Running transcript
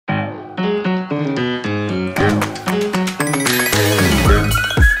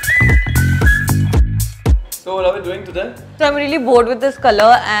into that? So I'm really bored with this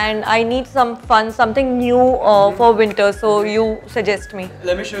color and I need some fun, something new for winter. So you suggest me.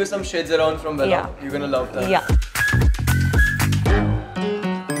 Let me show you some shades around from Wella. Yeah. You're gonna love that. Yeah.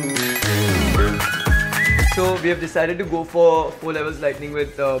 So we have decided to go for 4 levels lightening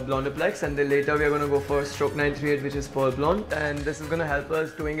with Blondiplex, and then later we are going to go for Stroke 938, which is Pearl Blonde, and this is going to help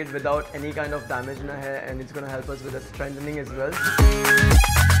us doing it without any kind of damage in our hair, and it's going to help us with the strengthening as well.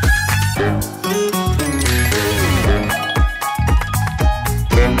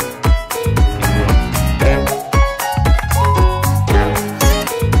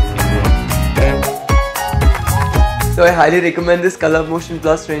 So I highly recommend this Color Motion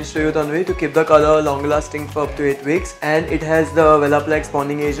Plus range to you, Tanvi, to keep the color longer lasting for up to 8 weeks, and it has the Wellaplex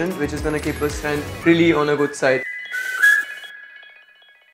bonding agent, which is going to keep the strength really on a good side.